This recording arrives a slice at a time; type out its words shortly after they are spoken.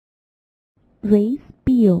Raise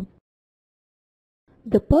PO.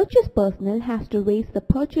 The purchase personnel has to raise the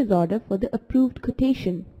purchase order for the approved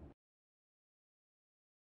quotation.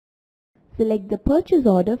 Select the purchase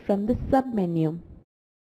order from the sub-menu.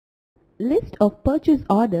 List of purchase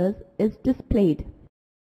orders is displayed.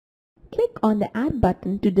 Click on the Add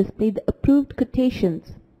button to display the approved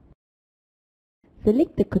quotations.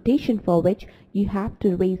 Select the quotation for which you have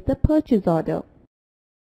to raise the purchase order.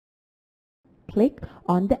 Click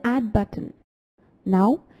on the Add button.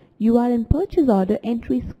 Now you are in purchase order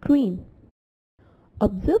entry screen.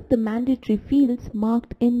 Observe the mandatory fields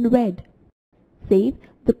marked in red. Save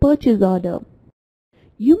the purchase order.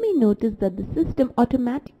 You may notice that the system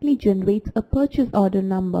automatically generates a purchase order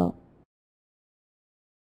number.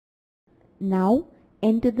 Now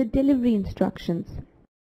enter the delivery instructions.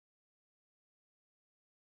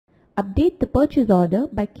 Update the purchase order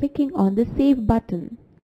by clicking on the Save button.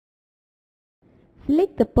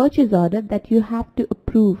 Select the purchase order that you have to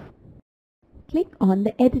approve. Click on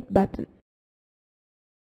the Edit button.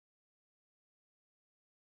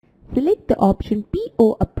 Select the option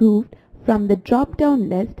PO Approved from the drop-down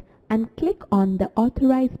list and click on the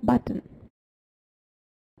Authorize button.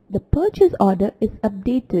 The purchase order is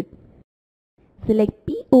updated. Select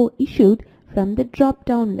PO Issued from the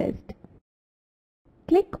drop-down list.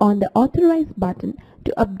 Click on the Authorize button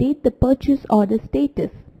to update the purchase order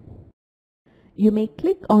status. You may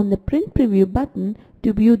click on the Print Preview button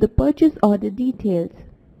to view the purchase order details.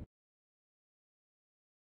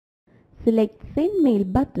 Select Send Mail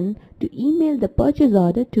button to email the purchase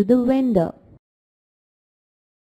order to the vendor.